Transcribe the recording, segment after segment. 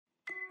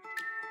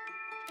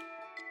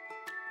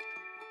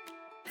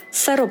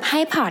สรุปให้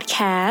พอดแค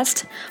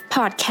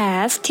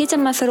สต์ที่จะ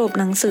มาสรุป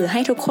หนังสือให้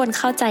ทุกคน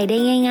เข้าใจได้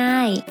ง่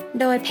ายๆ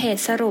โดยเพจ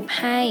สรุป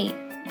ให้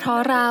เพราะ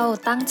เรา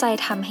ตั้งใจ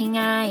ทำให้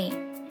ง่าย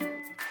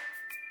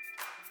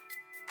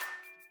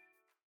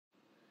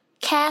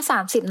แค่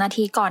30นา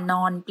ทีก่อนน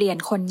อนเปลี่ยน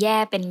คนแย่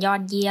เป็นยอ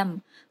ดเยี่ยม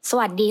ส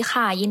วัสดี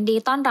ค่ะยินดี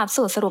ต้อนรับ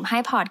สู่สรุปให้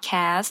พอดแค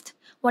สต์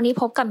วันนี้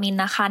พบกับมิน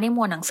นะคะในหม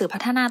วดหนังสือพั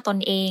ฒนาตน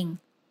เอง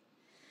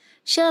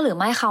เชื่อหรือ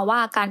ไม่คะว่า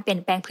การเปลี่ย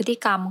นแปลงพฤติ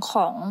กรรมข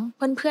อง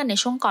เพื่อนๆใน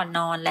ช่วงก่อนน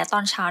อนและตอ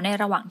นเช้าใน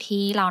ระหว่าง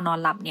ที่เรานอน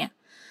หลับเนี่ย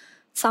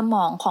สม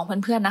องของเ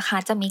พื่อนๆนะคะ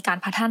จะมีการ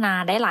พัฒนา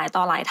ได้หลายต่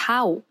อหลายเท่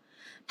า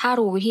ถ้า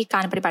รู้วิธีกา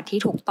รปฏิบัติที่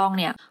ถูกต้อง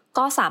เนี่ย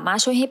ก็สามารถ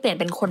ช่วยให้เปลี่ยน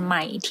เป็นคนให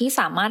ม่ที่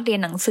สามารถเรียน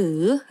หนังสือ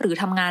หรือ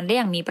ทำงานได้อ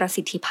ย่างมีประ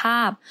สิทธิภา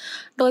พ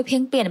โดยเพีย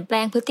งเปลี่ยนแปล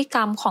งพฤติกร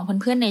รมของ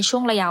เพื่อนๆในช่ว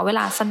งระยะเวล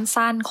า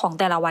สั้นๆของ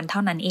แต่ละวันเท่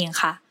านั้นเอง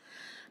ค่ะ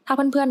ถ้า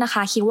เพื่อนๆนะค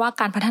ะคิดว่า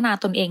การพัฒนา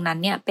ตนเองนั้น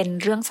เนี่ยเป็น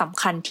เรื่องส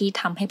ำคัญที่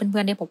ทำให้เพื่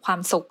อนๆได้พบควา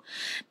มสุข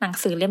หนัง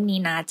สือเล่มนี้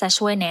นะจะ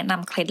ช่วยแนะน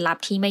ำเคล็ดลับ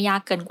ที่ไม่ยา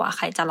กเกินกว่าใค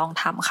รจะลอง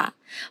ทำค่ะ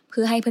เ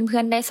พื่อให้เพื่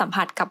อนๆได้สัม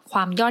ผัสกับคว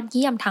ามยอดเ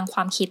ยี่ยมทางคว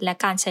ามคิดและ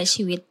การใช้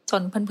ชีวิตจ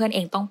นเพื่อนๆเอ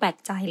งต้องแปลก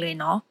ใจเลย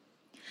เนาะ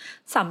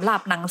สำหรับ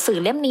หนังสือ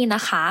เล่มนี้น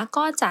ะคะ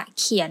ก็จะ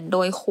เขียนโด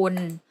ยคุณ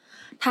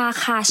ทา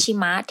คาชิ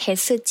มะเท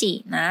สึจิ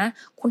นะ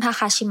คุณทา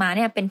คาชิมะเ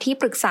นี่ยเป็นที่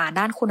ปรึกษา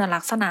ด้านคุณลั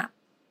กษณะ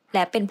แล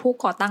ะเป็นผู้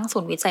ก่อตั้งศู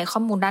นย์วิจัยข้อ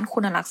มูลด้านคุ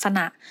ณลักษ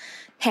ณะ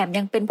แถม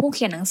ยังเป็นผู้เ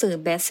ขียนหนังสือ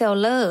เบสเซล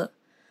เลอร์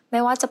ไม่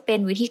ว่าจะเป็น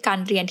วิธีการ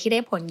เรียนที่ได้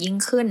ผลยิ่ง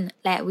ขึ้น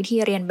และวิธี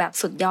เรียนแบบ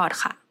สุดยอด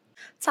ค่ะ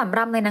สำห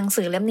รับในหนัง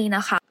สือเล่มนี้น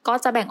ะคะก็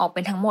จะแบ่งออกเ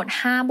ป็นทั้งหมด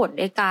5บท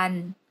ด้วยกัน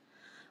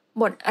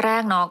บทแร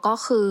กเนาะก็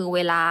คือเว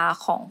ลา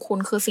ของคุณ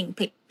คือสิ่ง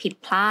ผิด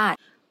พลาด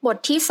บท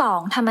ที่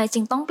2ทำไมจึ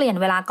งต้องเปลี่ยน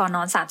เวลาก่อนน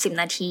อน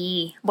30นาที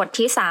บท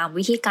ที่3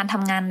วิธีการท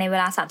ำงานในเว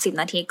ลา30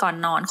นาทีก่อน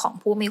นอนของ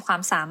ผู้มีควา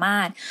มสามา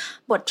รถ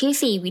บท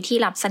ที่4วิธี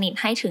หลับสนิท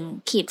ให้ถึง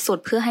ขีดสุด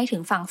เพื่อให้ถึ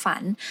งฝั่งฝั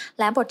น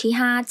และบทที่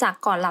5จาก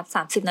ก่อนหลับ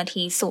30นา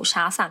ทีสู่เ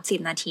ช้า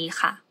30นาที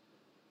ค่ะ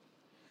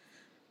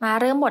มา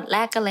เริ่มบทแร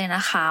กกันเลยน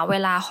ะคะเว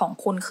ลาของ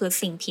คุณคือ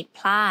สิ่งผิดพ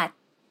ลาด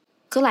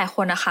คือหลายค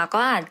นนะคะก็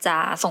อาจจะ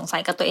สงสั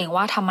ยกับตัวเอง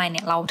ว่าทำไมเ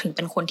นี่ยเราถึงเ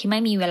ป็นคนที่ไม่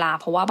มีเวลา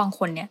เพราะว่าบางค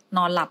นเนี่ยน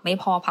อนหลับไม่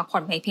พอพักผ่อ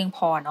นไม่เพียงพ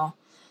อเนาะ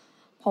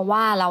เพราะว่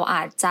าเราอ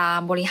าจจะ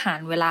บริหาร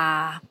เวลา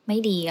ไม่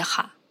ดีอะ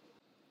ค่ะ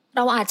เ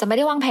ราอาจจะไม่ไ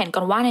ด้วางแผนก่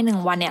อนว่าใน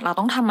1วันเนี่ยเรา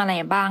ต้องทำอะไร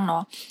บ้างเนา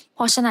ะเพ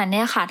ราะฉะนั้นเ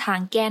นี่ยค่ะทาง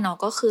แก้เนาะ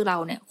ก็คือเรา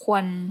เนี่ยคว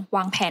รว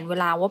างแผนเว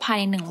ลาว่าภาย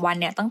ใน1วัน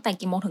เนี่ยตั้งแต่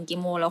กี่โมงถึงกี่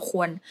โมงเราค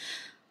วร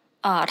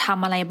ท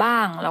ำอะไรบ้า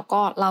งแล้ว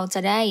ก็เราจ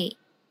ะได้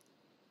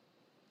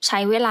ใช้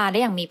เวลาได้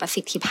อย่างมีประ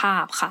สิทธิภา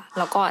พค่ะแ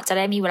ล้วก็จะไ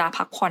ด้มีเวลา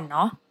พักผ่อนเน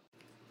าะ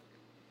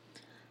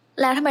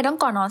แล้วทำไมต้อง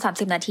ก่อนนอน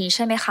30นาทีใ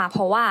ช่ไหมคะเพ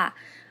ราะว่า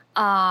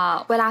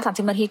เวลา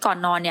30นาทีก่อน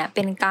นอนเนี่ยเ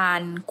ป็นกา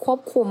รควบ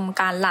คุม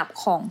การหลับ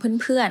ของ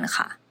เพื่อนๆ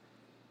ค่ะ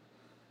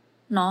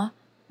เนาะ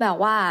แบบ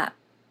ว่า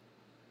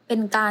เป็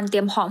นการเตรี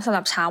ยมพร้อมสำห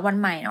รับเช้าวัน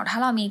ใหม่เนาะถ้า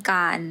เรามีก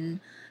าร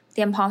เต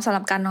รียมพร้อมสำห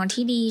รับการนอน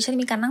ที่ดีเช่น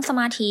มีการนั่งส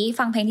มาธิ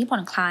ฟังเพลงที่ผ่อ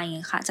นคลาย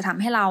ค่ะจะทำ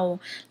ให้เรา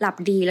หลับ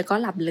ดีแล้วก็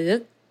หลับลึก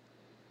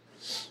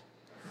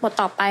บท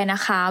ต่อไปนะ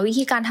คะวิ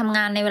ธีการทำง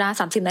านในเวลา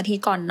30นาที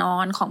ก่อนนอ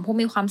นของผู้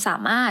มีความสา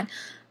มารถ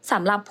ส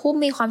ำหรับผู้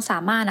มีความสา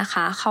มารถนะค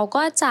ะเขา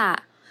ก็จะ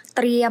เ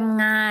ตรียม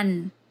งาน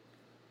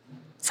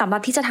สำหรั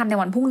บที่จะทำใน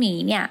วันพรุ่งนี้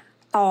เนี่ย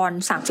ตอน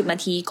30นา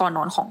ทีก่อนน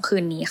อนของคื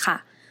นนี้ค่ะ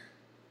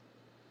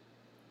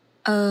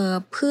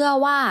เพื่อ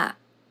ว่า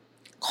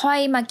ค่อย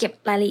มาเก็บ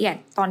รายละเอียด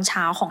ตอนเ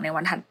ช้าของใน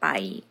วันถัดไป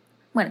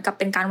เหมือนกับ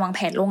เป็นการวางแผ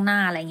นล่วงหน้า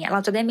อะไรเงี้ยเรา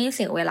จะได้ไม่เ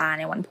สียเวลา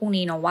ในวันพรุ่ง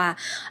นี้เนาะว่า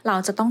เรา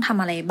จะต้องท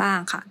ำอะไรบ้าง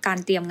ค่ะการ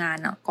เตรียมงาน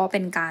เนาะก็เป็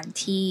นการ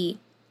ที่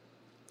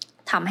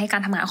ทำให้กา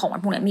รทำงานของวัน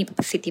พรุ่งนี้มีป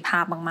ระสิทธิภา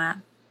พมาก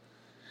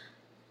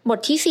ๆบท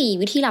ที่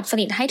4วิธีหลับส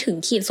นิทให้ถึง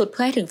ขีดสุดเ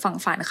พื่อให้ถึงฝั่ง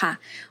ฝันค่ะ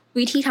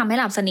วิธีทำให้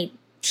หลับสนิท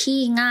ที่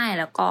ง่าย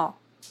แล้วก็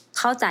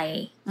เข้าใจ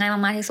ง่ายม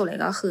ากๆที่สุดเล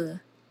ยก็คือ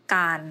ก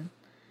าร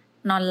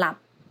นอนหลับ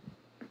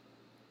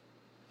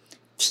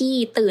ที่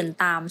ตื่น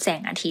ตามแส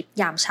งอาทิตย์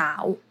ยามเช้า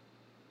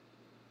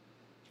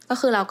ก็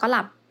คือเราก็ห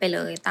ลับไปเล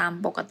ยตาม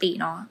ปกติ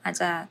เนาะอาจ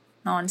จะ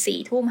นอน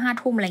4 ทุ่ม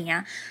 5 ทุ่มอะไรเงี้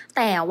ยแ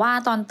ต่ว่า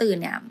ตอนตื่น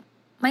เนี่ย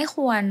ไม่ค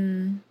วร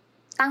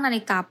ตั้งนา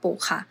ฬิกาปลุก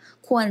ค่ะ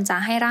ควรจะ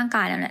ให้ร่างก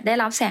ายเนี่ยได้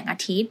รับแสงอา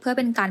ทิตย์เพื่อเ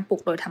ป็นการปลุ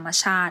กโดยธรรม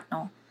ชาติเน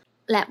าะ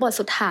และบท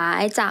สุดท้าย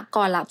จาก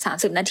ก่อนหลับ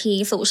30นาที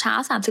สู่เช้า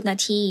30นา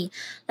ที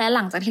และห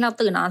ลังจากที่เรา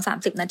ตื่นนอน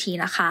30นาที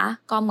นะคะ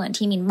ก็เหมือน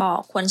ที่มินบอก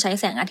ควรใช้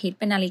แสงอาทิตย์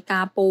เป็นนาฬิกา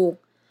ปลุก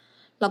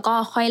แล้วก็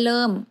ค่อยเ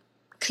ริ่ม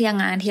เคลียร์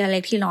งานทีละเล็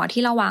กทีละน้อย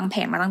ที่เราวางแผ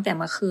นมาตั้งแต่เ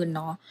มื่อคืนเ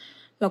นาะ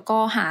แล้วก็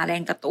หาแร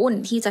งกระตุ้น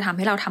ที่จะทำใ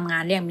ห้เราทำงา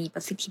นได้อย่างมีป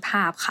ระสิทธิภ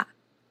าพค่ะ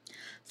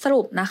ส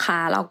รุปนะคะ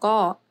เราก็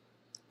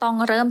ต้อง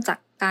เริ่มจาก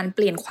การเป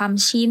ลี่ยนควา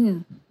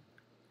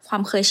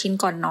มเคยชิน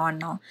ก่อนนอน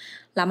เนาะ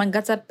แล้วมัน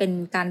ก็จะเป็น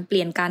การเป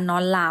ลี่ยนการนอ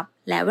นหลับ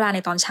และเวลาใน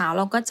ตอนเช้าเ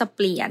ราก็จะเ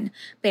ปลี่ยน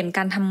ก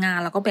ารทำงาน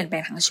แล้วก็เปลี่ยนแปล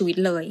งทั้งชีวิต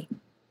เลย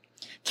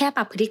แค่ป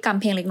รับพฤติกรรม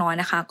เพียงเล็กน้อย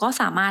นะคะก็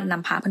สามารถน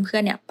ำพาเพื่อ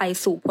นๆเนี่ยไป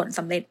สู่ผลส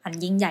ำเร็จอัน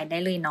ยิ่งใหญ่ได้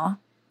เลยเนาะ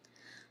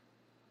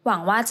หวั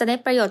งว่าจะได้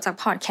ประโยชน์จาก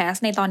พอดแคส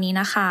ต์ในตอนนี้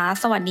นะคะ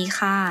สวัสดี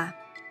ค่ะ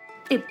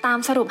ติดตาม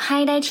สรุปให้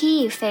ได้ที่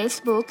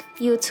Facebook,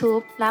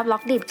 YouTube และ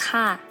Blogdit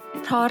ค่ะ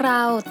เพราะเร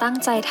าตั้ง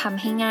ใจท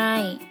ำให้ง่า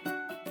ย